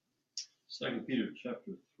Second Peter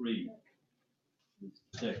chapter 3 is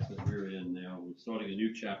the text that we're in now. We're starting a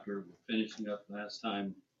new chapter. We're finishing up last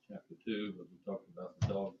time, chapter 2, but we talked about the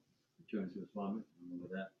dog returning to his vomit. Remember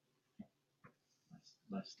that?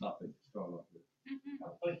 Nice topic to start off with. I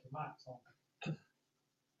think the mic's on.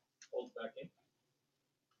 Hold it back in.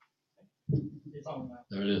 It's on now.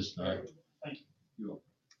 There it is. All right. Thank you. You're welcome.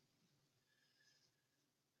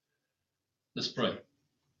 Let's pray.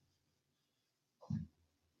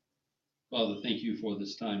 Father, thank you for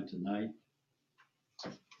this time tonight.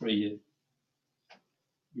 Pray that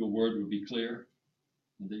your word would be clear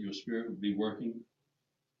and that your spirit would be working,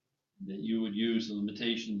 and that you would use the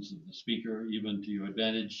limitations of the speaker even to your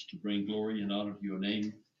advantage to bring glory and honor to your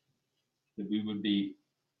name, that we would be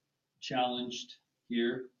challenged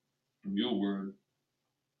here from your word,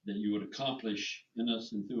 that you would accomplish in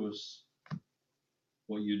us and through us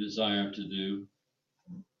what you desire to do.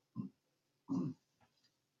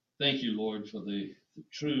 Thank you, Lord, for the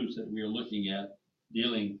truths that we are looking at,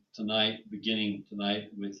 beginning tonight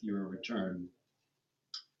with your return.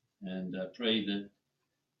 And I pray that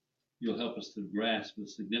you'll help us to grasp the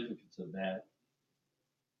significance of that,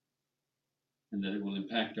 and that it will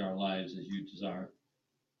impact our lives as you desire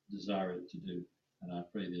it to do. And I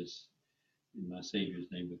pray this in my Savior's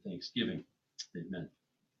name with thanksgiving. Amen.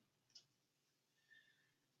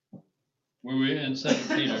 Where we're in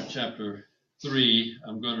 2 Peter chapter 3,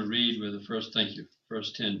 I'm going to read with the first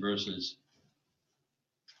 10 verses.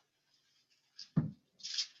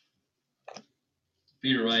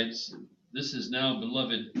 Peter writes, "This is now,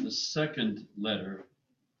 beloved, the second letter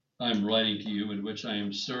I'm writing to you, in which I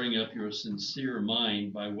am stirring up your sincere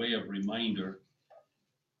mind by way of reminder,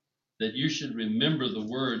 that you should remember the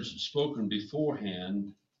words spoken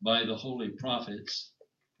beforehand by the holy prophets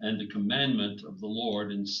and the commandment of the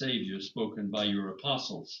Lord and Savior spoken by your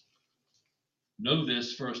apostles. Know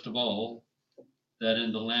this, first of all, that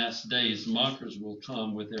in the last days mockers will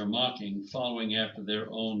come with their mocking, following after their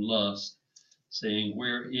own lust, saying,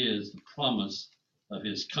 'Where is the promise of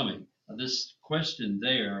his coming?'" Now, this question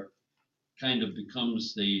there kind of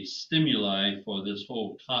becomes the stimuli for this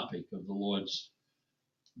whole topic of the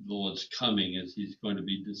Lord's coming, as he's going to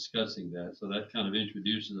be discussing that. So that kind of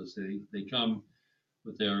introduces us. They come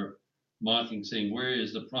with their mocking, saying, "Where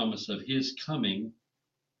is the promise of his coming?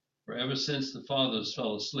 For ever since the fathers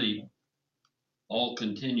fell asleep, all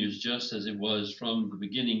continues just as it was from the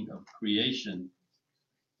beginning of creation.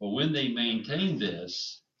 For when they maintain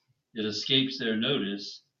this, it escapes their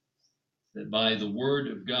notice that by the word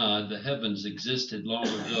of God the heavens existed long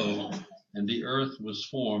ago, and the earth was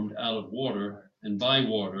formed out of water and by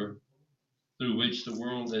water, through which the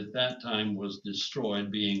world at that time was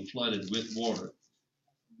destroyed, being flooded with water.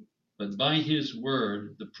 But by his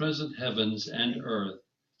word the present heavens and earth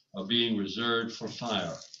are being reserved for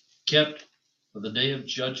fire, kept for the day of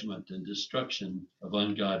judgment and destruction of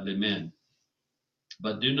ungodly men.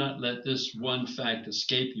 But do not let this one fact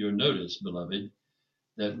escape your notice, beloved,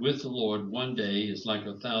 that with the Lord 1 day is like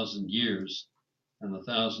 1,000 years, and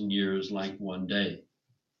 1,000 years like 1 day.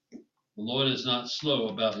 The Lord is not slow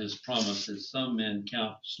about his promise, as some men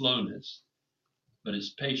count slowness, but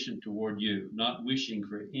is patient toward you, not wishing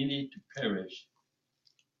for any to perish,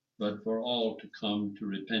 but for all to come to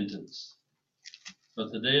repentance.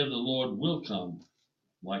 But the day of the Lord will come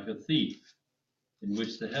like a thief, in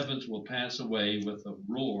which the heavens will pass away with a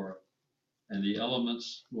roar, and the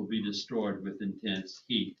elements will be destroyed with intense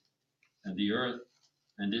heat, and the earth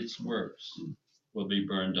and its works will be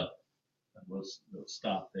burned up." And we'll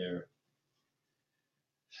stop there.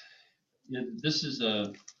 This is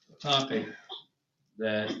a topic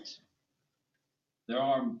that there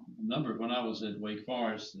are a number. When I was at Wake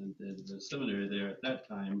Forest, the seminary there at that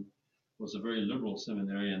time was a very liberal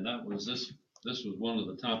seminary, and this was one of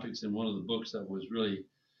the topics in one of the books that was really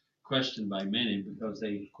questioned by many, because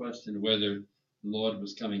they questioned whether the Lord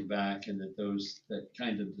was coming back, and that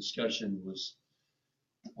kind of discussion was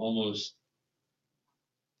almost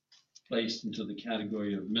placed into the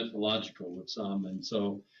category of mythological with some. And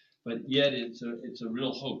so, but yet it's a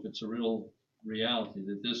real hope, it's a real reality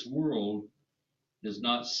that this world has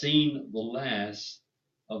not seen the last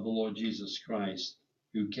of the Lord Jesus Christ,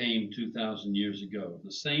 who came 2,000 years ago.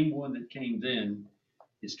 The same one that came then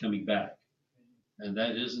is coming back. And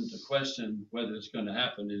that isn't a question whether it's going to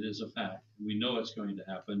happen. It is a fact. We know it's going to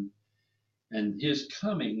happen. And his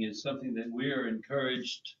coming is something that we are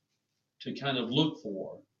encouraged to kind of look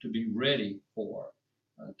for, to be ready for,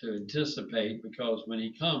 to anticipate, because when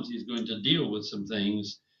he comes, he's going to deal with some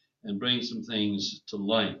things and bring some things to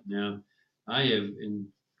light. Now, I have,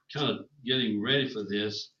 in kind of getting ready for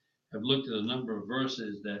this, have looked at a number of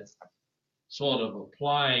verses that sort of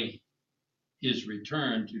apply his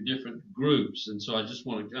return to different groups. And so I just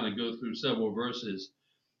want to kind of go through several verses.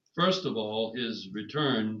 First of all, his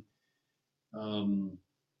return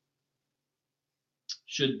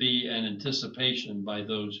should be an anticipation by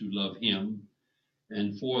those who love him.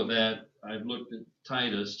 And for that, I've looked at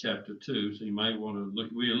Titus chapter 2, so you might want to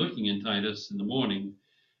look. We are looking in Titus in the morning,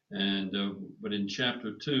 and but in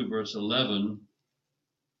chapter 2, verse 11,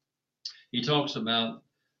 he talks about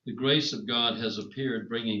the grace of God has appeared,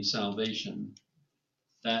 bringing salvation.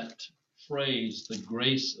 That phrase, the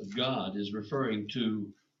grace of God, is referring to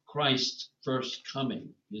Christ's first coming.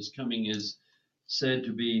 His coming is said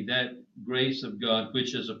to be that grace of God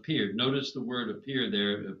which has appeared. Notice the word appear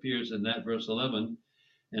there. It appears in that verse 11,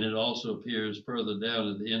 and it also appears further down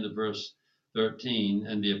at the end of verse 13,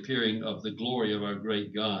 and the appearing of the glory of our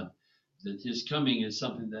great God. That his coming is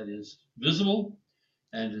something that is visible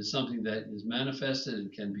and is something that is manifested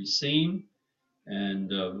and can be seen.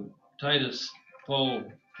 And Paul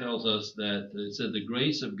tells us that it said the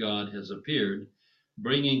grace of God has appeared,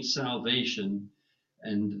 bringing salvation.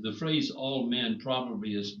 And the phrase all men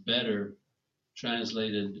probably is better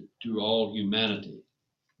translated to all humanity.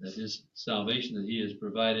 That his salvation that he has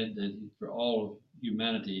provided that for all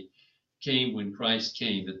humanity came when Christ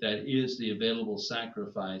came, that is the available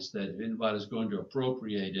sacrifice, that if anybody is going to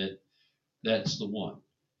appropriate it, that's the one.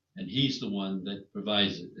 And he's the one that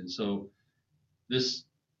provides it. And so this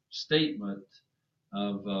statement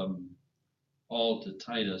of Paul to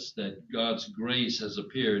Titus, that God's grace has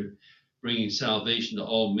appeared, bringing salvation to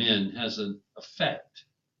all men, has an effect.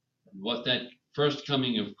 And what that first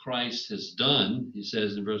coming of Christ has done, he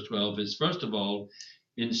says in verse 12, is first of all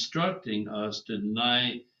instructing us to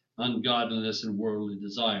deny ungodliness and worldly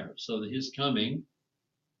desires. So that his coming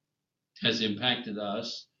has impacted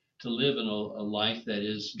us to live in a life that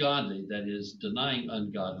is godly, that is denying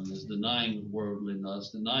ungodliness, denying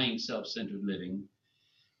worldliness, denying self-centered living.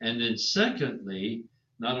 And then secondly,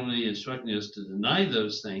 not only instructing us to deny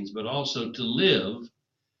those things, but also to live,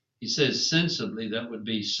 he says sensibly, that would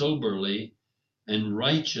be soberly and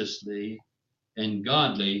righteously and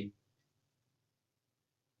godly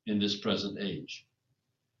in this present age.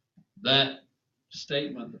 That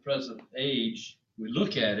statement, the present age, we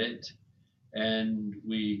look at it and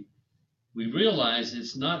we realize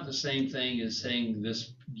it's not the same thing as saying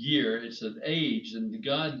this year, it's an age, and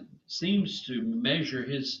God seems to measure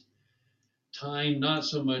his time not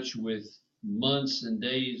so much with months and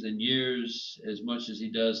days and years as much as he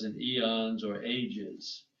does in eons or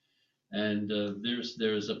ages. And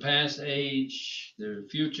there is a past age, there's a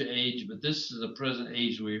future age, but this is the present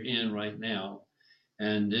age we're in right now.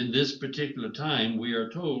 And in this particular time, we are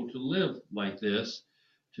told to live like this,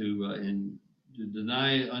 to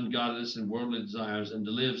deny ungodliness and worldly desires, and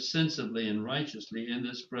to live sensibly and righteously in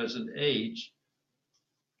this present age.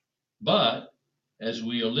 But as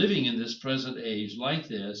we are living in this present age like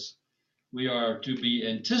this, we are to be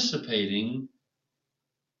anticipating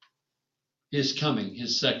his coming,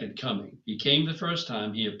 his second coming. He came the first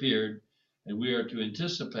time, he appeared, and we are to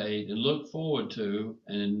anticipate and look forward to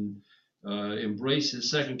and embrace his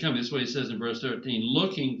second coming. That's what he says in verse 13,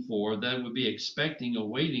 looking for, that would be expecting or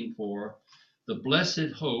waiting for the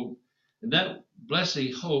blessed hope. And that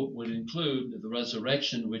blessed hope would include the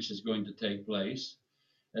resurrection, which is going to take place,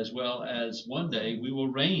 as well as one day we will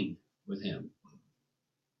reign with him.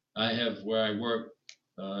 I have, where I work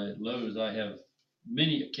at Lowe's, I have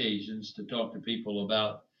many occasions to talk to people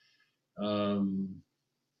about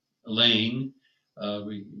Elaine. A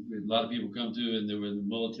lot of people come through and they were in the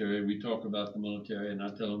military. We talk about the military, and I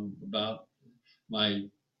tell them about my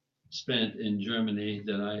spent in Germany.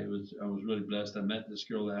 That I was really blessed. I met this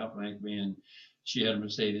girl that outranked me, and she had a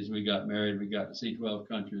Mercedes. We got married. We got to see 12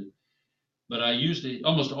 countries. But I usually,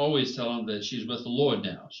 almost always tell them that she's with the Lord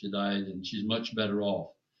now. She died, and she's much better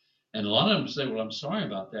off. And a lot of them say, well, I'm sorry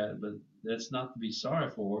about that, but that's not to be sorry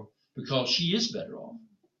for, because she is better off.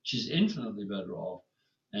 She's infinitely better off,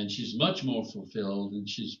 and she's much more fulfilled, and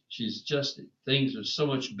she's just, things are so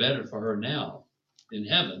much better for her now in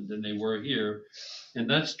heaven than they were here. And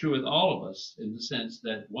that's true with all of us, in the sense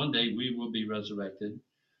that one day we will be resurrected,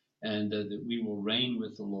 and that we will reign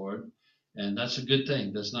with the Lord. And that's a good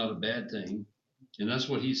thing. That's not a bad thing. And that's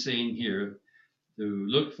what he's saying here, to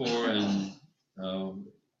look for and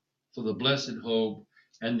for the blessed hope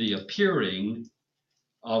and the appearing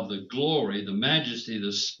of the glory, the majesty,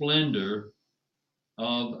 the splendor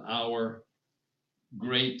of our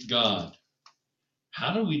great God.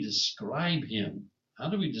 How do we describe him? How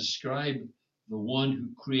do we describe the one who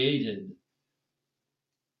created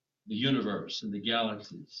the universe and the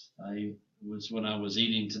galaxies? When I was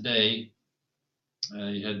eating today,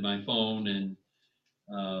 I had my phone, and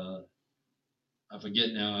I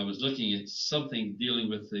forget now, I was looking at something dealing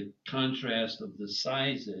with the contrast of the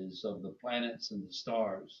sizes of the planets and the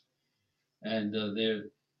stars. And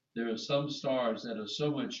there are some stars that are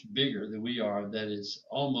so much bigger than we are that it's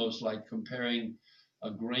almost like comparing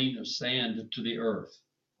a grain of sand to the earth.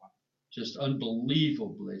 Just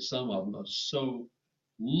unbelievably, some of them are so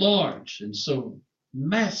large and so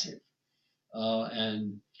massive.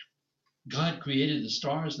 And God created the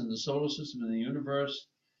stars and the solar system and the universe,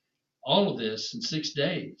 all of this in 6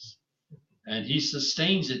 days. And he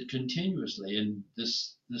sustains it continuously. And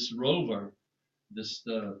this rover, this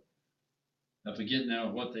I forget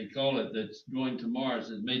now what they call it, that's going to Mars,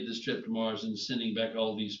 that made this trip to Mars and sending back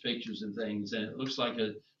all these pictures and things. And it looks like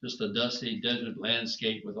just a dusty desert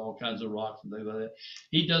landscape with all kinds of rocks and things like that.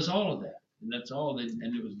 He does all of that. And that's all.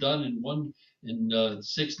 And it was done in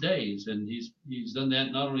 6 days. And he's done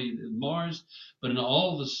that not only in Mars, but in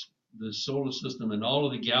all the solar system and all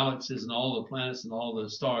of the galaxies and all the planets and all the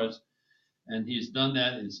stars. And he's done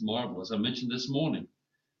that. It's marvelous. I mentioned this morning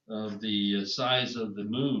of the size of the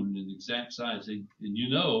moon, and exact size. And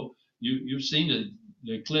you've seen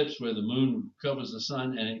the eclipse where the moon covers the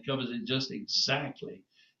sun, and it covers it just exactly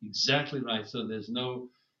right. So there's no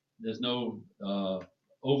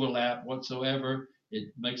overlap whatsoever.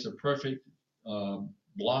 It makes a perfect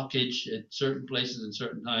blockage at certain places and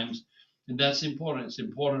certain times. And that's important. It's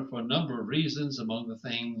important for a number of reasons. Among the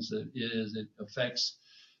things that is, it affects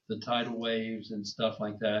the tidal waves and stuff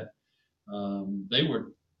like that. They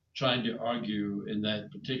were trying to argue in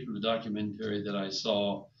that particular documentary that I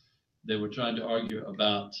saw. They were trying to argue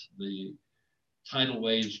about the tidal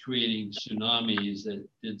waves creating tsunamis that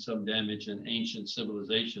did some damage in ancient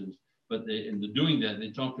civilizations. But in doing that,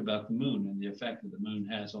 they talked about the moon and the effect that the moon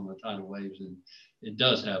has on the tidal waves. And it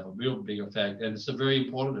does have a real big effect. And it's a very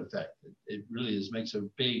important effect. It really is, makes a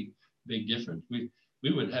big difference. We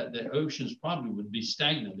would have, the oceans probably would be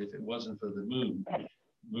stagnant if it wasn't for the moon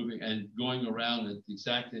moving and going around at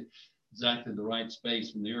exactly the right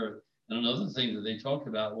space from the earth. And another thing that they talked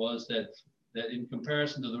about was that in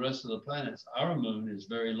comparison to the rest of the planets, our moon is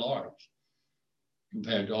very large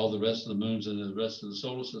compared to all the rest of the moons and the rest of the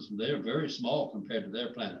solar system. They are very small compared to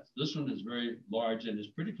their planets. This one is very large and is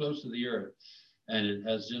pretty close to the earth, and it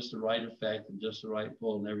has just the right effect and just the right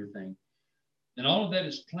pull and everything. And all of that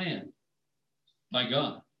is planned by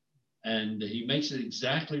God, and he makes it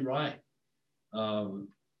exactly right.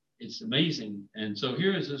 It's amazing. And so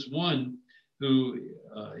here is this one who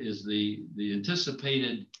is the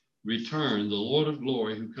anticipated return, the Lord of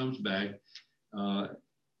glory who comes back.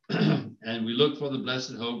 And we look for the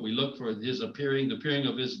blessed hope. We look for his appearing, the appearing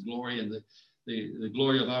of his glory and the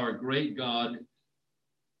glory of our great God.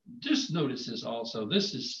 Just notice this also.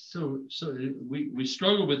 This is so we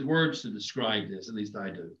struggle with words to describe this, at least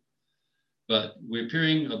I do. But we're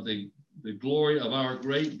appearing of the glory of our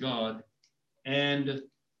great God and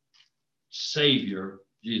Savior,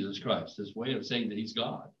 Jesus Christ. This way of saying that he's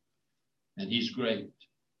God and he's great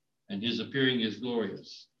and his appearing is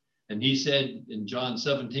glorious. And he said in John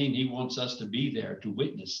 17, he wants us to be there to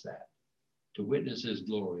witness that, to witness his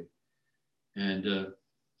glory. And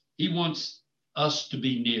he wants us to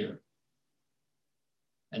be near.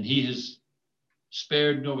 And he has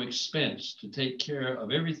spared no expense to take care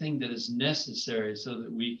of everything that is necessary so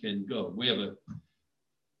that we can go. We have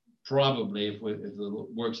probably, if it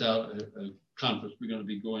works out, a conference we're going to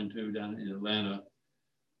be going to down in Atlanta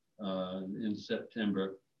in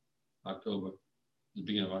October, the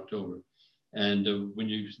beginning of October. And when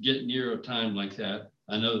you get near a time like that,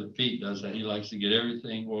 I know that Pete does that. He likes to get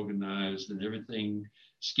everything organized and everything,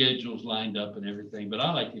 schedules lined up and everything. But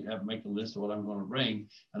I like to make a list of what I'm going to bring.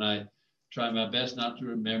 And I try my best not to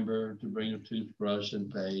remember to bring a toothbrush and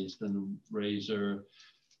paste and a razor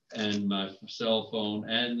and my cell phone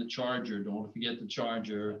and the charger. Don't forget the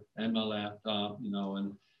charger and my laptop,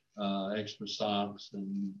 and extra socks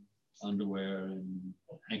and underwear and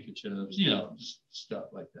handkerchiefs, just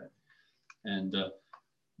stuff like that. And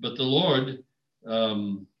but the Lord,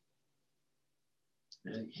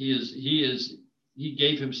 he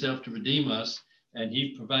gave himself to redeem us, and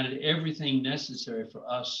he provided everything necessary for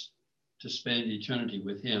us to spend eternity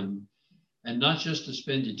with him. And not just to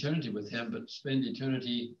spend eternity with him, but spend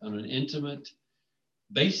eternity on an intimate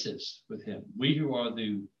basis with him. We who are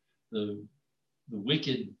the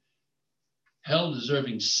wicked,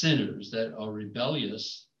 hell-deserving sinners that are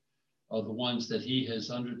rebellious are the ones that he has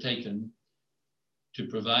undertaken to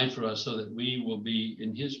provide for us so that we will be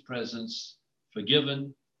in his presence,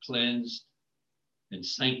 forgiven, cleansed, and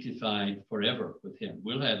sanctified forever with him.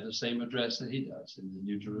 We'll have the same address that he does in the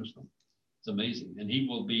New Jerusalem. It's amazing. And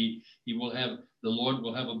the Lord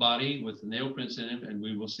will have a body with the nail prints in it, and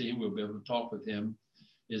we will see him. We'll be able to talk with him.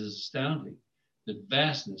 It is astounding, the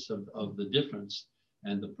vastness of the difference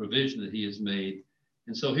and the provision that he has made.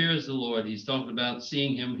 And so here is the Lord. He's talking about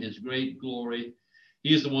seeing him, his great glory.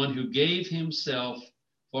 He is the one who gave himself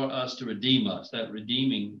for us to redeem us. That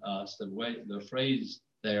redeeming us, the phrase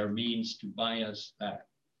there means to buy us back.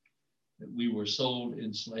 That we were sold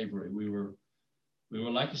in slavery. We were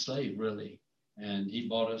like a slave, really. And he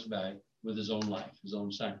bought us back with his own life, his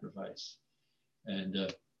own sacrifice.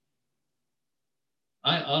 And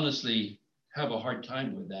I honestly have a hard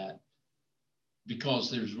time with that, because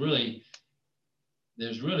there's really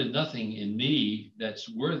nothing in me that's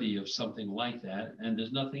worthy of something like that. And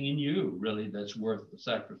there's nothing in you really that's worth a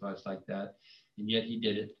sacrifice like that. And yet he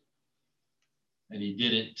did it. And he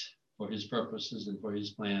did it for his purposes and for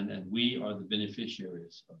his plan. And we are the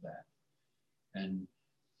beneficiaries of that. And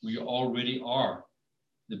we already are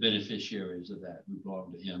the beneficiaries of that. We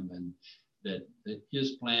belong to him, and that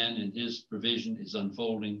his plan and his provision is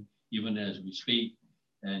unfolding even as we speak,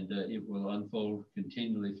 and it will unfold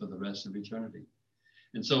continually for the rest of eternity.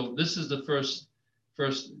 And so this is the first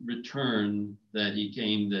return that he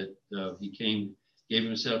came, gave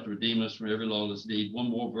himself to redeem us from every lawless deed. One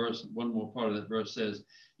more part of that verse says,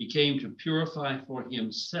 he came to purify for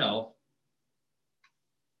himself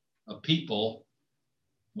a people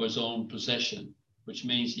for his own possession, which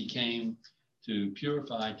means he came to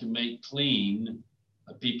purify, to make clean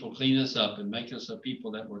a people, clean us up and make us a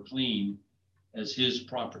people that were clean as his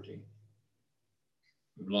property.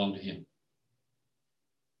 We belong to him.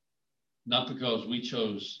 Not because we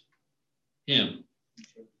chose him,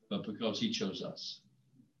 but because he chose us.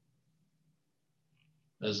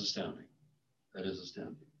 That is astounding. That is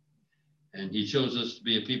astounding. And he chose us to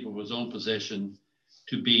be a people of his own possession,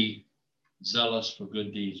 to be zealous for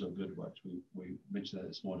good deeds or good works. We mentioned that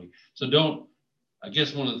this morning. So I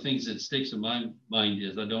guess one of the things that sticks in my mind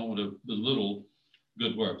is I don't want to belittle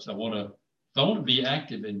good works. If I want to be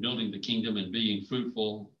active in building the kingdom and being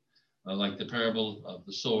fruitful, like the parable of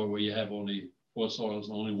the sower, where you have only 4 soils,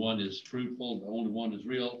 and only one is fruitful, the only one is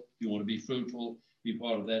real. If you want to be fruitful, be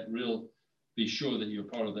part of that real, be sure that you're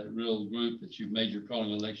part of that real group, that you've made your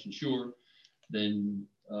calling and election sure, then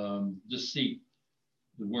just seek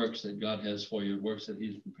the works that God has for you, works that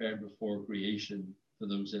he's prepared before creation for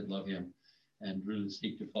those that love him, and really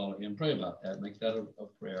seek to follow him. Pray about that. Make that a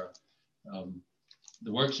prayer.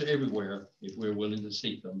 The works are everywhere if we're willing to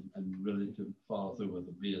seek them and really to follow through with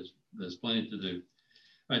them. There's plenty to do.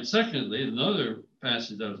 All right, secondly, another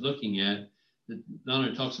passage I was looking at that not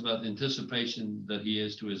only talks about the anticipation that he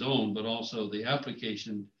is to his own, but also the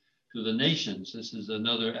application to the nations. This is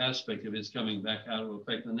another aspect of his coming back out to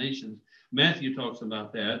affect the nations. Matthew talks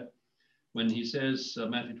about that when he says,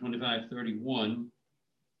 Matthew 25:31,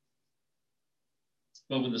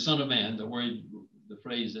 but when the Son of Man, the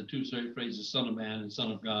two phrases, Son of Man and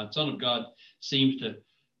Son of God seems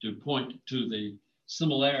to point to the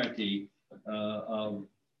similarity of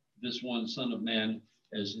this one Son of Man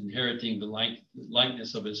as inheriting the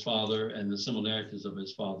likeness of his Father and the similarities of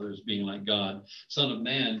his Father as being like God. Son of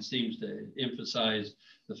Man seems to emphasize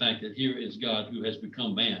the fact that here is God who has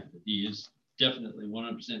become man. That he is definitely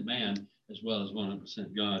 100% man as well as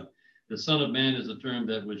 100% God. The Son of Man is a term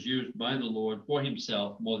that was used by the Lord for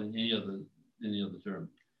himself more than any other term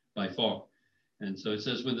by far. And so it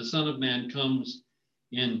says, when the Son of Man comes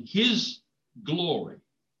in his glory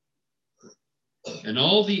and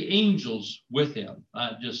all the angels with him,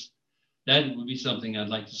 that would be something I'd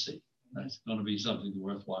like to see. That's going to be something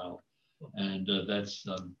worthwhile. And that's,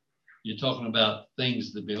 you're talking about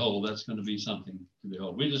things to behold. That's going to be something to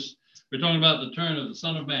behold. We're talking about the turn of the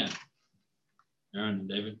Son of Man. Aaron and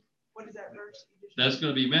David. What is that verse? That's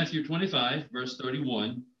going to be Matthew 25, verse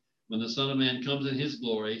 31. When the Son of Man comes in his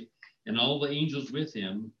glory and all the angels with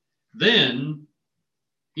him, then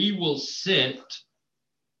he will sit.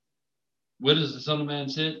 Where does the Son of Man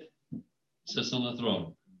sit? He sits on the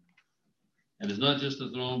throne. And it's not just a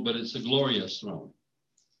throne, but it's a glorious throne,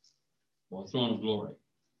 or a throne of glory.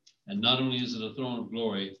 And not only is it a throne of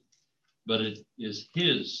glory, but it is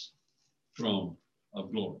his throne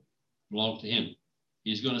of glory. It belongs to him.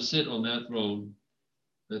 He's going to sit on that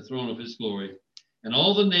throne of his glory. And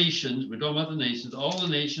all the nations, we're talking about the nations, all the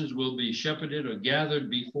nations will be shepherded or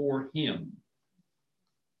gathered before him.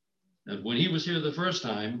 And when he was here the first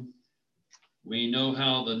time, we know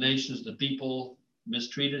how the nations, the people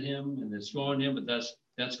mistreated him and they scorned him, but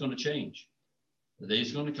that's going to change. The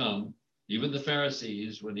day's going to come. Even the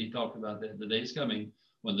Pharisees, when he talked about that, the day's coming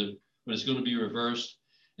when it's going to be reversed,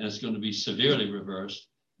 and it's going to be severely reversed,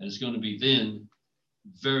 and it's going to be then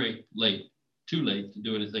very late too late to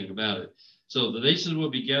do anything about it. So the nations will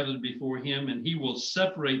be gathered before him, and he will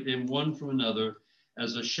separate them one from another,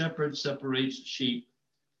 as a shepherd separates sheep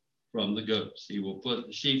from the goats. He will put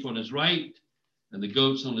the sheep on his right and the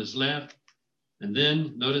goats on his left. And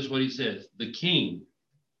then notice what he says, the king.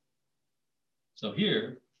 So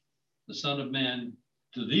here, the Son of Man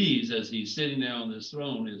to these, as he's sitting there on this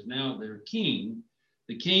throne, is now their king.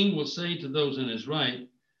 The king will say to those on his right,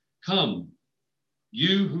 come,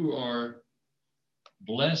 you who are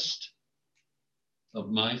blessed of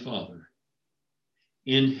my Father,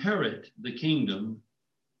 inherit the kingdom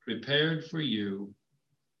prepared for you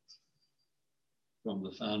from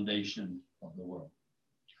the foundation of the world.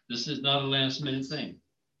 This is not a last minute thing.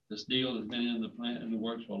 This deal has been in the plan, in the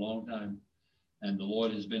works for a long time, and the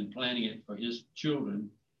Lord has been planning it for his children,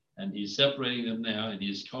 and he's separating them now, and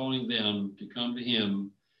he's calling them to come to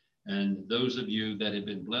him. And those of you that have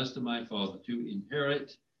been blessed of my Father to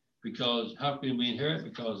inherit, because how can we inherit?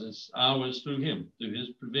 Because it's ours through him, through his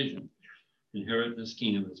provision. Inherit this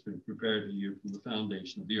kingdom that's been prepared for you from the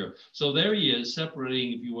foundation of the earth. So there he is,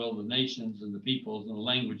 separating, if you will, the nations and the peoples and the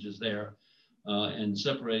languages there, and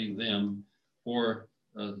separating them for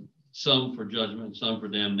some for judgment, some for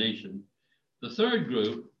damnation. The third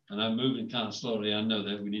group, and I'm moving kind of slowly, I know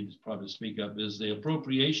that we need to probably speak up, is the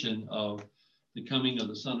appropriation of the coming of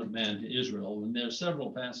the Son of Man to Israel. And there are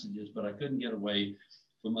several passages, but I couldn't get away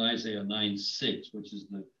from Isaiah 9:6, which is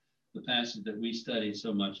the passage that we study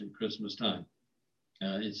so much at Christmas time.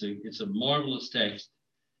 It's a marvelous text.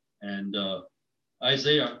 And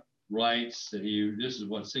Isaiah writes that this is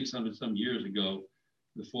what, 600 some years ago,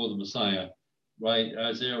 before the Messiah, right?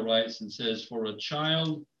 Isaiah writes and says, for a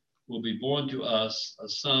child will be born to us, a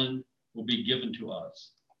son will be given to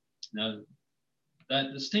us. Now,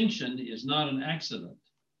 that distinction is not an accident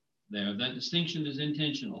there. That distinction is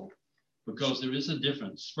intentional, because there is a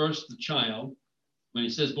difference. First, the child, when he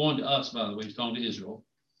says born to us, by the way, he's talking to Israel.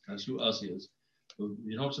 That's who us is. When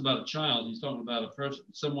he talks about a child, he's talking about a person,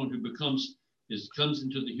 someone who comes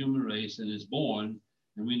into the human race and is born.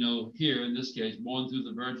 And we know here, in this case, born through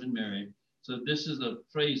the Virgin Mary. So this is a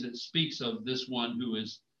phrase that speaks of this one who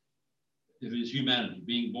is humanity,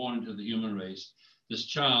 being born into the human race. This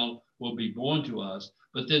child will be born to us.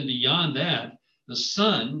 But then beyond that, the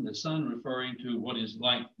Son referring to what is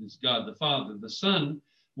like is God the Father, the Son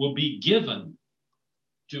will be given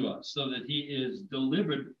to us, so that he is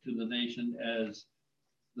delivered to the nation as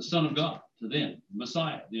the Son of God to them,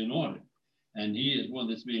 Messiah, the anointed. And he is one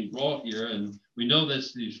that's being brought here. And we know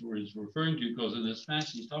this is referring to, because in this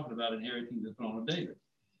passage he's talking about inheriting the throne of David.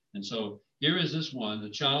 And so here is this one, the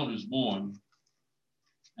child who's born,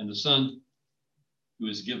 and the Son who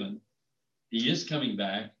is given. He is coming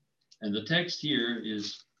back. And the text here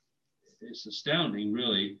is astounding,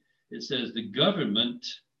 really. It says the government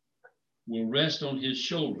will rest on his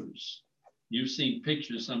shoulders. You've seen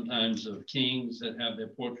pictures sometimes of kings that have their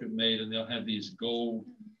portrait made, and they'll have these gold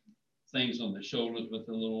things on their shoulders with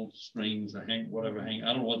the little strings, whatever hang. I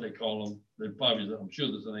don't know what they call them. I'm sure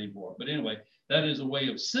there's a name for it. But anyway, that is a way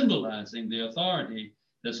of symbolizing the authority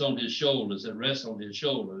that's on his shoulders, that rests on his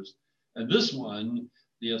shoulders. And this one,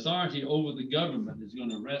 the authority over the government, is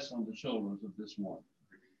going to rest on the shoulders of this one.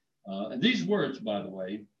 And these words, by the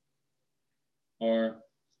way, are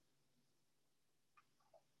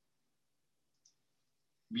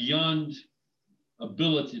beyond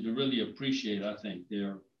ability to really appreciate, I think.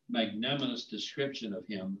 They're magnanimous description of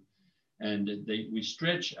him. And we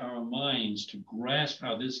stretch our minds to grasp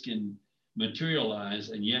how this can materialize.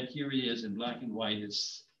 And yet here he is in black and white.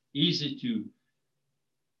 It's easy to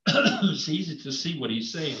it's easy to see what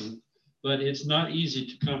he's saying, but it's not easy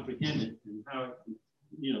to comprehend it and how it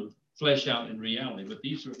can, flesh out in reality. But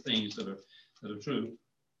these are things that are true.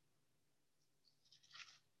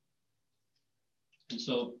 And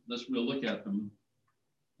so we'll look at them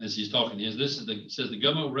as he's talking. It says the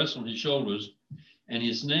government will rest on his shoulders, and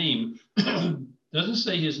his name doesn't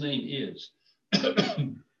say his name is.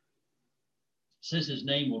 It says his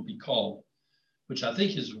name will be called, which I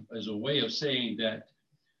think is a way of saying that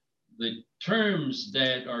the terms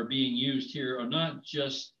that are being used here are not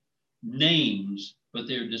just names, but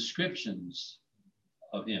they're descriptions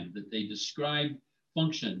of him, that they describe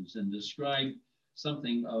functions and describe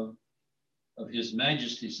something of his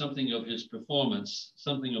majesty, something of his performance,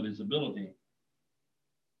 something of his ability.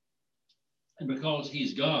 And because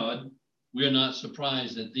he's God, we're not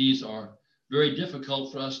surprised that these are very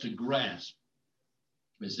difficult for us to grasp.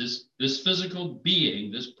 Is this physical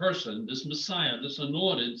being, this person, this Messiah, this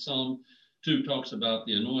anointed, Psalm 2 talks about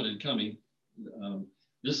the anointed coming.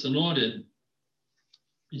 This anointed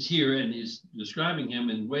is here, and he's describing him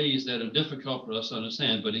in ways that are difficult for us to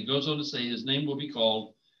understand. But he goes on to say his name will be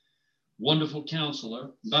called Wonderful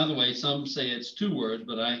Counselor. By the way, some say it's 2 words,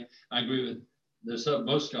 but I agree with there's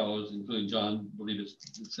most scholars, including John, believe it's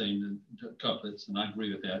the same couplets, and I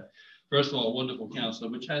agree with that. First of all, Wonderful Counselor,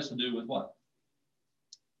 which has to do with what?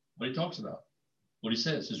 What he talks about, what he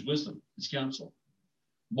says, his wisdom, his counsel.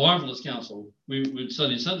 Marvelous counsel. We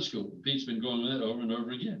studied Sunday school. Pete's been going with that over and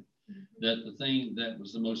over again. That the thing that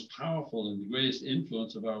was the most powerful and the greatest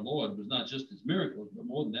influence of our Lord was not just his miracles, but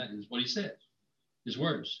more than that is what he said, his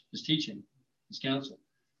words, his teaching, his counsel.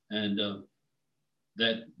 And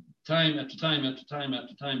that time after time after time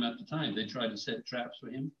after time after time, they tried to set traps for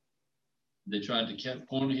him. They tried to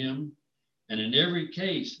corner him. And in every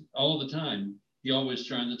case, all the time, he always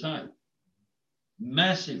turned the tide.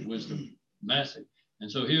 Massive wisdom, massive.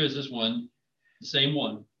 And so here is this one, the same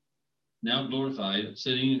one, now glorified,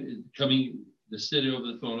 coming to sit over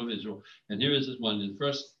the throne of Israel. And here is this one. The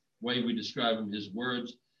first way we describe him, his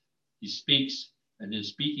words, he speaks, and his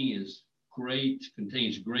speaking is great,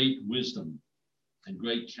 contains great wisdom and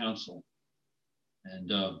great counsel. And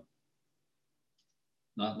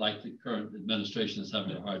not like the current administration is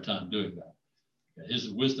having a hard time doing that. His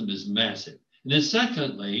wisdom is massive. And then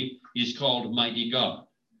secondly, he's called Mighty God.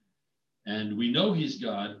 And we know he's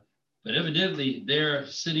God, but evidently there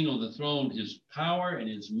sitting on the throne, his power and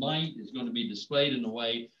his might is going to be displayed in a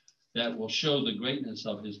way that will show the greatness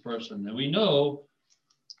of his person. And we know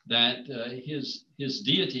that his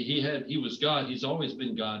deity, he was God. He's always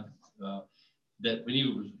been God. That when he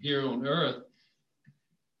was here on earth,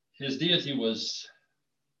 his deity was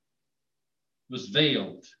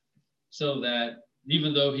veiled, so that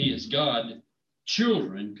even though he is God,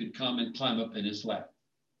 children could come and climb up in his lap,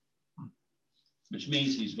 which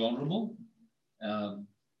means he's vulnerable.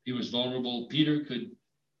 He was vulnerable. Peter could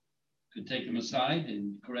take him aside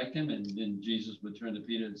and correct him, and then Jesus would turn to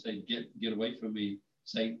Peter and say, get away from me,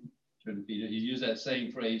 Satan. Turn to Peter. He used that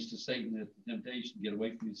same phrase to Satan at the temptation, get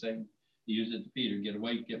away from me, Satan. He used it to Peter, get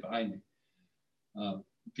away, get behind me.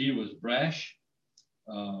 Peter was brash.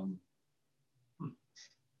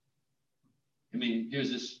 Here's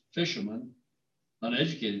this fisherman,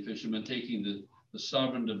 uneducated fisherman, taking the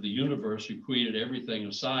sovereign of the universe who created everything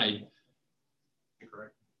aside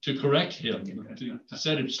to correct him, to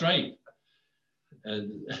set him straight.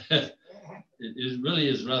 And it really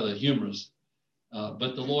is rather humorous.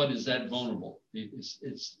 But the Lord is that vulnerable.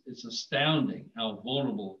 It's astounding how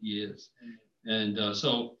vulnerable he is. And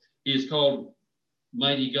so he is called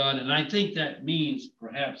Mighty God. And I think that means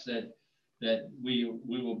perhaps that we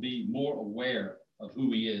will be more aware of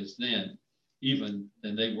who he is then, even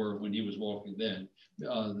than they were when he was walking then.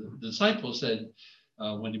 The disciples said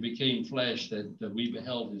when he became flesh that we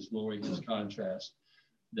beheld his glory, his contrast,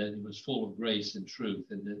 that he was full of grace and truth,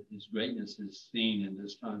 and that his greatness is seen in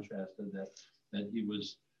this contrast, and that he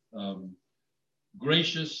was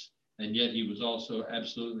gracious, and yet he was also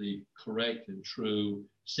absolutely correct and true,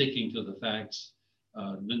 sticking to the facts.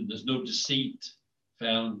 There's no deceit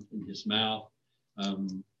found in his mouth.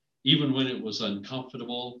 Even when it was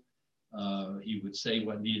uncomfortable, he would say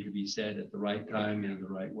what needed to be said at the right time and in the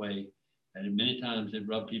right way. And many times it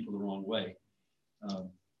rubbed people the wrong way.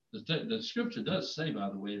 The scripture does say, by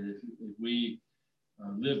the way, that if we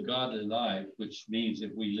live godly lives, which means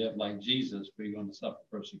if we live like Jesus, we're going to suffer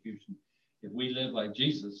persecution. If we live like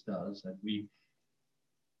Jesus does, that we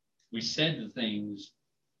said the things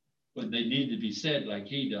when they need to be said like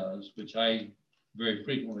he does, which I very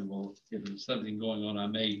frequently will, if there's something going on, I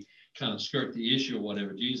may kind of skirt the issue or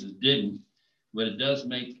whatever. Jesus didn't, but it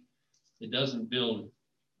doesn't build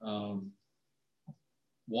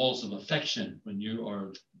walls of affection when you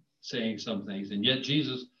are saying some things. And yet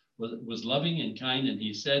Jesus was loving and kind, and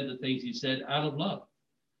he said the things he said out of love,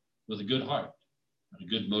 with a good heart and a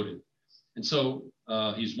good motive. And so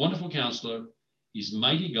he's Wonderful Counselor, he's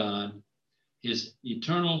Mighty God, his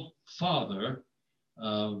Eternal Father,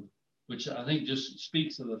 which I think just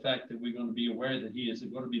speaks of the fact that we're going to be aware that he is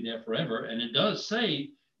going to be there forever. And it does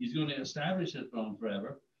say he's going to establish his throne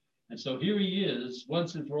forever. And so here he is,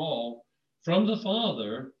 once and for all, from the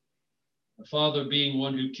Father being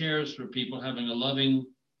one who cares for people, having a loving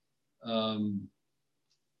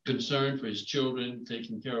concern for his children,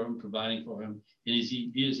 taking care of them, providing for him. And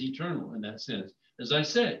he is eternal in that sense. As I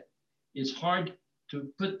said, it's hard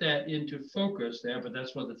to put that into focus there, but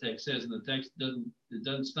that's what the text says. And the text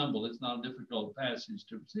doesn't stumble. It's not a difficult passage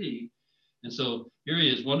to see. And so here he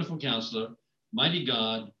is, Wonderful Counselor, Mighty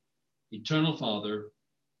God, Eternal Father,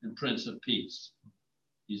 and Prince of Peace.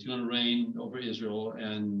 He's going to reign over Israel,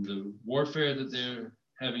 and the warfare that they're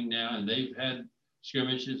having now, and they've had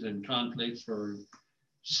skirmishes and conflicts for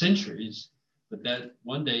centuries, but that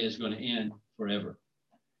one day is going to end forever.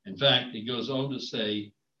 In fact, it goes on to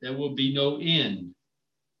say there will be no end,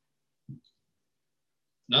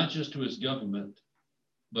 not just to his government,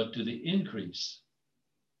 but to the increase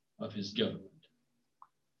of his government.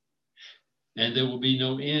 And there will be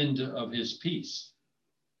no end of his peace,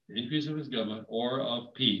 the increase of his government or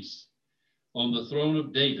of peace. On the throne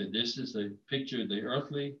of David, this is a picture of the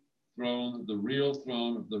earthly throne, the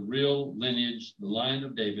throne of the real lineage, the line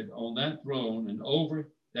of David. On that throne and over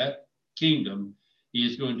that kingdom, he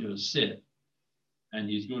is going to sit, and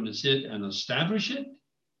he's going to sit and establish it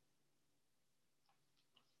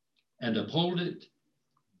and uphold it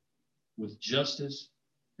with justice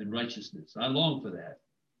and righteousness. I long for that,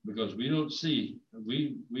 because we don't see,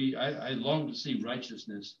 I long to see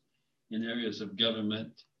righteousness in areas of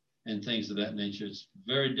government and things of that nature. It's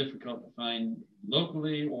very difficult to find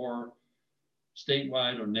locally or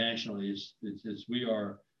statewide or nationally. It's we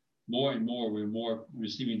are more and more, we're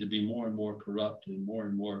seeming to be more and more corrupt and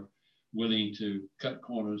more willing to cut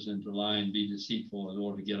corners and to lie and be deceitful in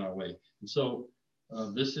order to get our way. And so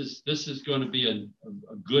this is going to be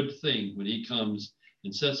a good thing when he comes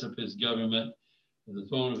and sets up his government, the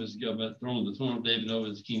throne of his government, the throne of David over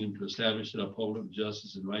his kingdom, to establish and uphold it with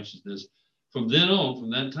justice and righteousness from then on, from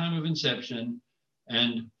that time of inception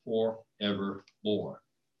and forevermore.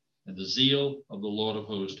 And the zeal of the Lord of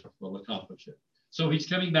hosts will accomplish it. So he's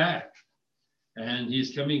coming back, and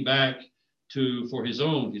he's coming back for his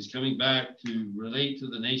own. He's coming back to relate to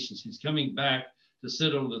the nations. He's coming back to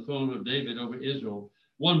sit on the throne of David over Israel.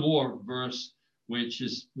 One more verse, which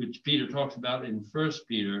Peter talks about in 1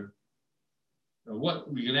 Peter.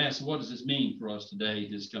 What we can ask, what does this mean for us today,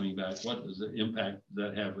 his coming back? What does the impact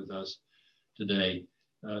that have with us today?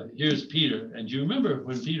 Here's Peter. And do you remember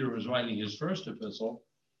when Peter was writing his first epistle,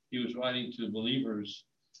 he was writing to believers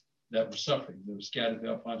that were suffering. They were scattered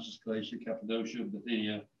throughout Pontus, Galatia, Cappadocia,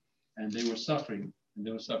 Bithynia, and they were suffering, and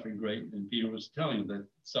they were suffering great. And Peter was telling them that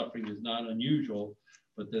suffering is not unusual,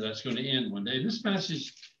 but that's going to end one day. This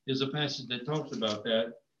passage is a passage that talks about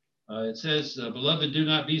that. It says, beloved, do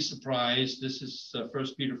not be surprised. This is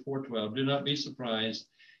 1 Peter 4:12. Do not be surprised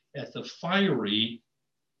at the fiery,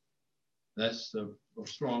 that's a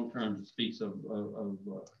strong term that speaks of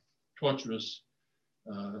torturous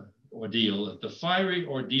ordeal, at the fiery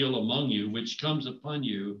ordeal among you, which comes upon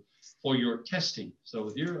you for your testing. So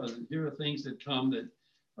here are things that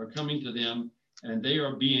are coming to them, and they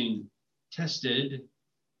are being tested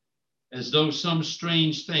as though some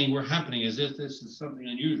strange thing were happening, as if this is something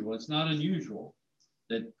unusual. It's not unusual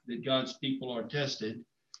that God's people are tested,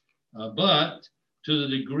 but to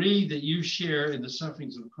the degree that you share in the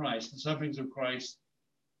sufferings of Christ,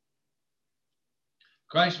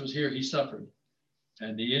 Christ was here, he suffered.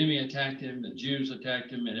 And the enemy attacked him, the Jews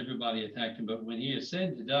attacked him, and everybody attacked him. But when he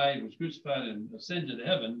ascended, died, was crucified, and ascended to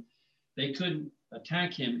heaven, they couldn't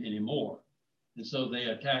attack him anymore. And so they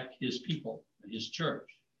attacked his people, his church.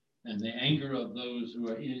 And the anger of those who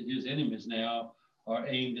are his enemies now are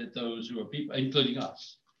aimed at those who are people, including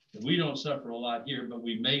us. We don't suffer a lot here, but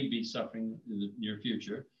we may be suffering in the near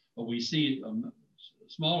future. But we see a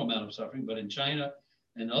small amount of suffering. But in China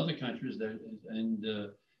and other countries,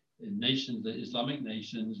 in nations, the Islamic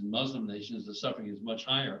nations and Muslim nations, the suffering is much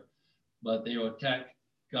higher. But they will attack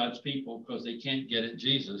God's people because they can't get at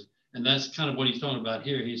Jesus. And that's kind of what he's talking about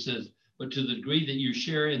here. He says, but to the degree that you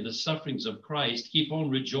share in the sufferings of Christ, keep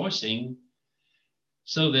on rejoicing,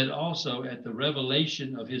 so that also at the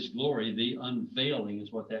revelation of his glory, the unveiling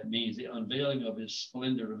is what that means, the unveiling of his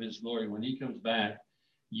splendor, of his glory, when he comes back,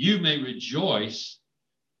 you may rejoice,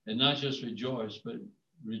 and not just rejoice, but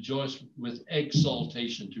rejoice with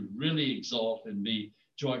exaltation, to really exalt and be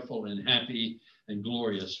joyful and happy and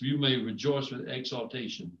glorious. You may rejoice with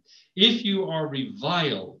exaltation. If you are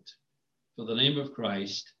reviled for the name of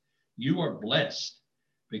Christ, you are blessed,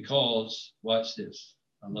 because, watch this,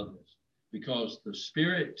 I love this, because the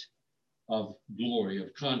spirit of glory,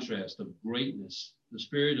 of contrast, of greatness, the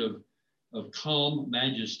spirit of calm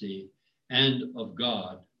majesty and of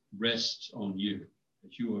God rests on you.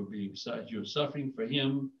 That you're suffering for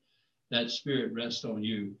him, that spirit rests on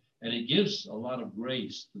you. And it gives a lot of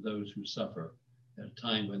grace to those who suffer at a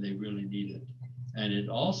time when they really need it. And it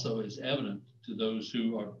also is evident to those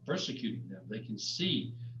who are persecuting them. They can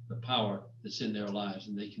see the power that's in their lives,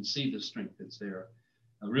 and they can see the strength that's there.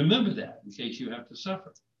 Remember that in case you have to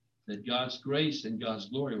suffer, that God's grace and God's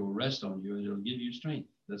glory will rest on you, and it'll give you strength.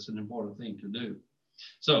 That's an important thing to do.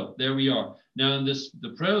 So there we are. Now in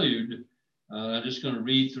the prelude, I'm just going to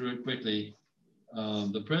read through it quickly.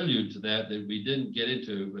 The prelude to that we didn't get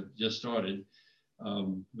into, but just started.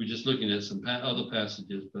 We're just looking at some other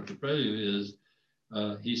passages, but the prelude is,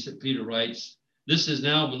 Peter writes, this is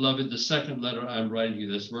now, beloved, the second letter I'm writing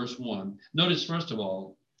you, this verse 1. Notice, first of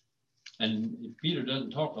all, and Peter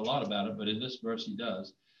doesn't talk a lot about it, but in this verse he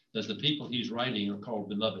does, that the people he's writing are called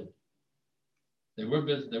beloved. There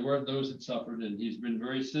were those that suffered, and he's been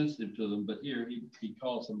very sensitive to them, but here he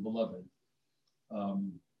calls them beloved.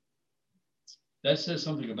 That says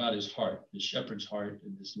something about his heart, his shepherd's heart,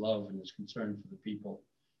 and his love and his concern for the people,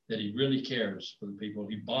 that he really cares for the people.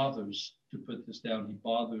 He bothers to put this down. He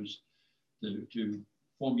bothers to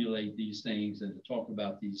formulate these things and to talk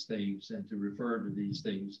about these things and to refer to these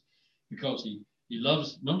things, because he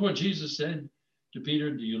loves. Remember what Jesus said to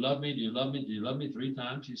Peter, do you love me? Do you love me? Do you love me? 3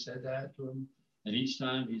 times he said that to him. And each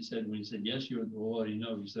time he said, when he said, yes, you're the Lord, he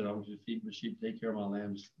said, I want you to feed my sheep, take care of my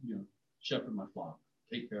lambs, shepherd my flock,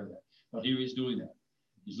 take care of that. But here he's doing that.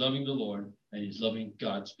 He's loving the Lord and he's loving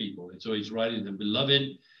God's people. And so he's writing them,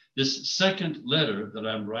 beloved, this second letter that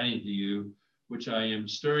I'm writing to you, which I am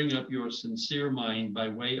stirring up your sincere mind by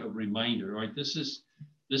way of reminder. All right, this is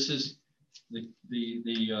the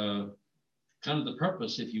kind of the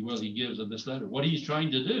purpose, if you will, he gives of this letter. What he's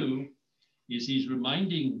trying to do is he's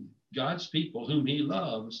reminding God's people whom he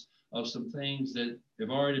loves of some things that have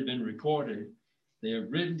already been recorded. They are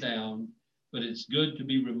written down, but it's good to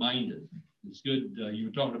be reminded. It's good. You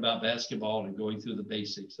were talking about basketball and going through the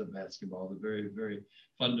basics of basketball, the very, very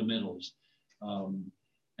fundamentals.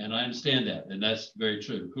 And I understand that, and that's very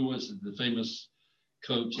true. Who was the famous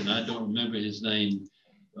coach, and I don't remember his name,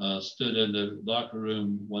 stood in the locker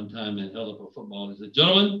room one time and held up a football and said,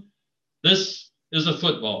 gentlemen, this is a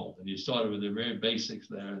football. And he started with the very basics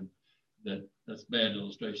there, and that's a bad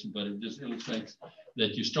illustration, but it just illustrates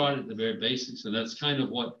that you start at the very basics, and that's kind of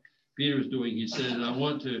what Peter is doing. He said, I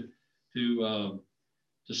want to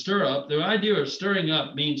stir up. The idea of stirring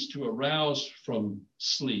up means to arouse from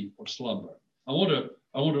sleep or slumber. I want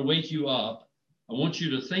to wake you up. I want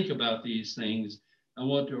you to think about these things. I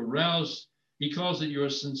want to arouse. He calls it your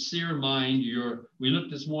sincere mind. We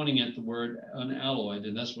looked this morning at the word unalloyed,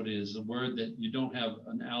 and that's what it is, the word that you don't have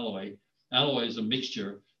an alloy. Alloy is a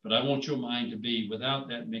mixture, but I want your mind to be without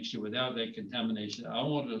that mixture, without that contamination. I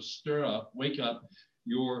want to stir up, wake up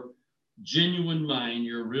your genuine mind,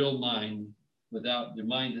 your real mind, without the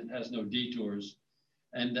mind that has no detours.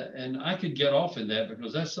 And I could get off in that,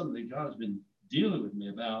 because that's something that God has been dealing with me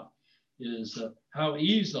about, is how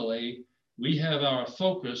easily we have our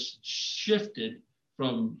focus shifted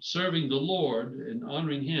from serving the Lord and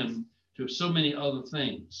honoring him to so many other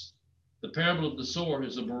things. The parable of the sower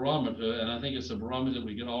is a barometer, and I think it's a barometer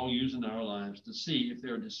we can all use in our lives to see if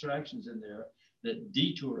there are distractions in there that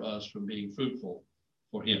detour us from being fruitful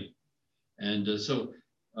for him. And so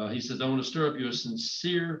he says, I want to stir up your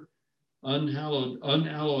sincere,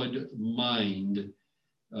 unalloyed mind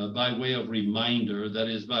by way of reminder, that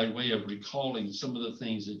is, by way of recalling some of the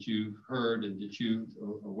things that you've heard and that you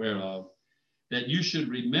are aware of, that you should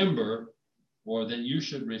remember, or that you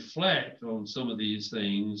should reflect on some of these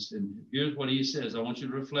things. And here's what he says, I want you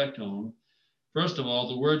to reflect on. First of all,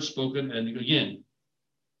 the word spoken, and again,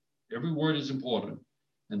 every word is important.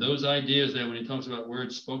 And those ideas there, when he talks about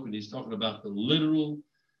words spoken, he's talking about the literal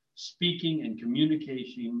speaking and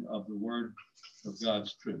communication of the word of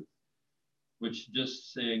God's truth, which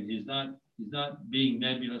just saying he's not being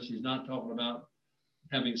nebulous. He's not talking about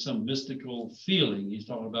having some mystical feeling. He's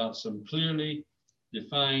talking about some clearly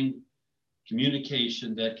defined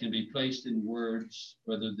communication that can be placed in words,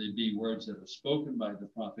 whether they be words that are spoken by the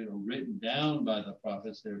prophet or written down by the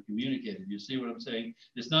prophets. They're communicated. You see what I'm saying?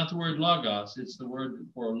 It's not the word logos, it's the word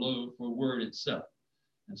for word itself.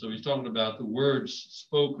 And so he's talking about the words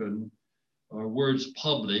spoken or words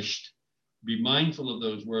published. Be mindful of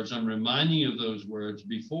those words. I'm reminding you of those words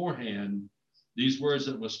beforehand, these words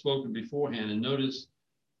that were spoken beforehand. And notice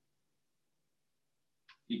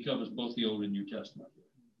he covers both the Old and New Testament.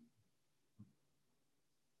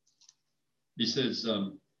 He says,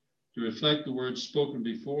 to reflect the words spoken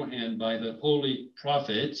beforehand by the holy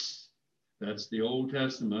prophets, that's the Old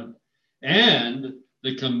Testament, and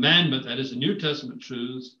the commandment, that is the New Testament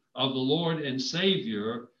truths, of the Lord and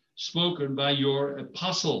Savior spoken by your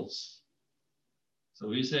apostles.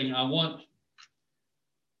 So he's saying,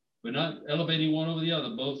 we're not elevating one over the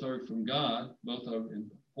other. Both are from God. Both are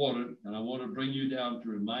important. And I want to bring you down to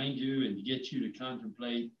remind you and get you to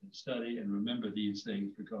contemplate and study and remember these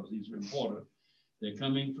things, because these are important. They're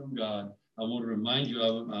coming from God. I want to remind you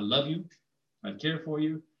of them. I love you. I care for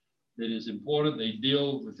you. That is important. They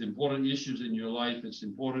deal with important issues in your life. It's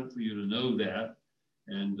important for you to know that.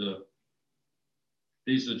 And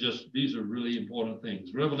these are really important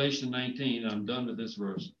things. Revelation 19, I'm done with this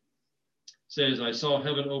verse, says, I saw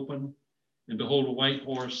heaven open, and behold, a white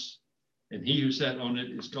horse, And he who sat on it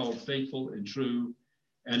is called faithful and true,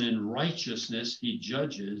 and in righteousness he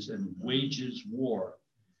judges and wages war.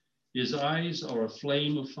 His eyes are a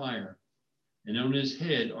flame of fire, and on his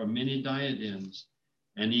head are many diadems,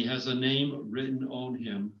 and he has a name written on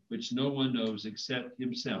him, which no one knows except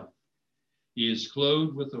himself. He is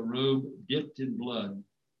clothed with a robe dipped in blood,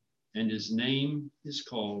 and his name is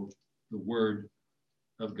called the Word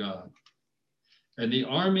of God. And the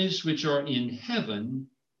armies which are in heaven,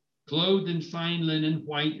 clothed in fine linen,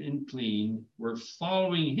 white and clean, were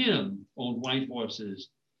following him on white horses.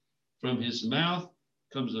 From his mouth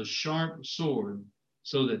comes a sharp sword,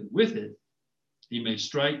 so that with it he may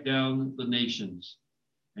strike down the nations,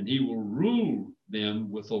 and he will rule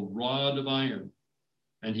them with a rod of iron,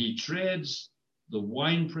 and he treads the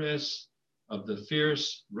winepress of the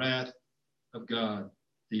fierce wrath of God,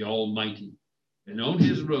 the Almighty. And on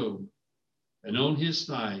his robe and on his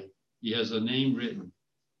thigh, he has a name written,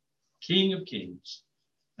 King of Kings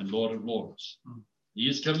and Lord of Lords. He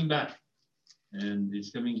is coming back, and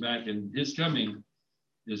he's coming back, and his coming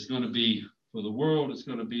is going to be, for the world, it's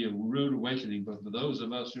going to be a rude awakening, but for those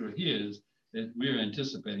of us who are his, that we're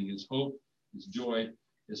anticipating his hope, his joy,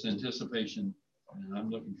 his anticipation, and I'm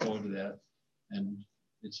looking forward to that, and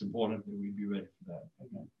it's important that we be ready for that.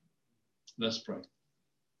 Okay. Let's pray.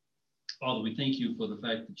 Father, we thank you for the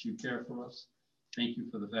fact that you care for us. Thank you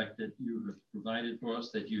for the fact that you have provided for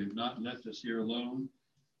us, that you have not left us here alone,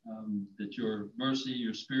 that your mercy,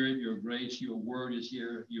 your spirit, your grace, your word is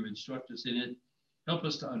here. You instruct us in it. Help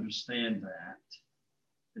us to understand that,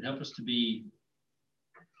 and help us to be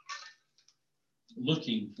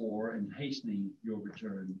looking for and hastening your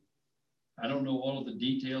return. I don't know all of the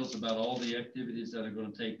details about all the activities that are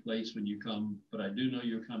going to take place when you come, but I do know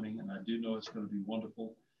you're coming, and I do know it's going to be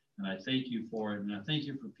wonderful. And I thank you for it. And I thank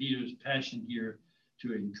you for Peter's passion here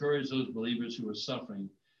to encourage those believers who are suffering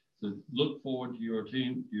to look forward to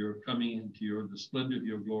your coming into the splendor of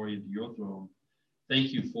your glory, into your throne.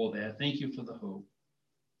 Thank you for that. Thank you for the hope.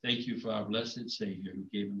 Thank you for our blessed Savior who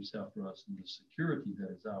gave himself for us and the security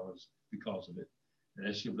that is ours because of it. And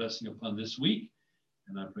ask your blessing upon this week.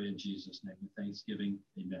 And I pray in Jesus' name with thanksgiving.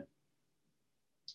 Amen.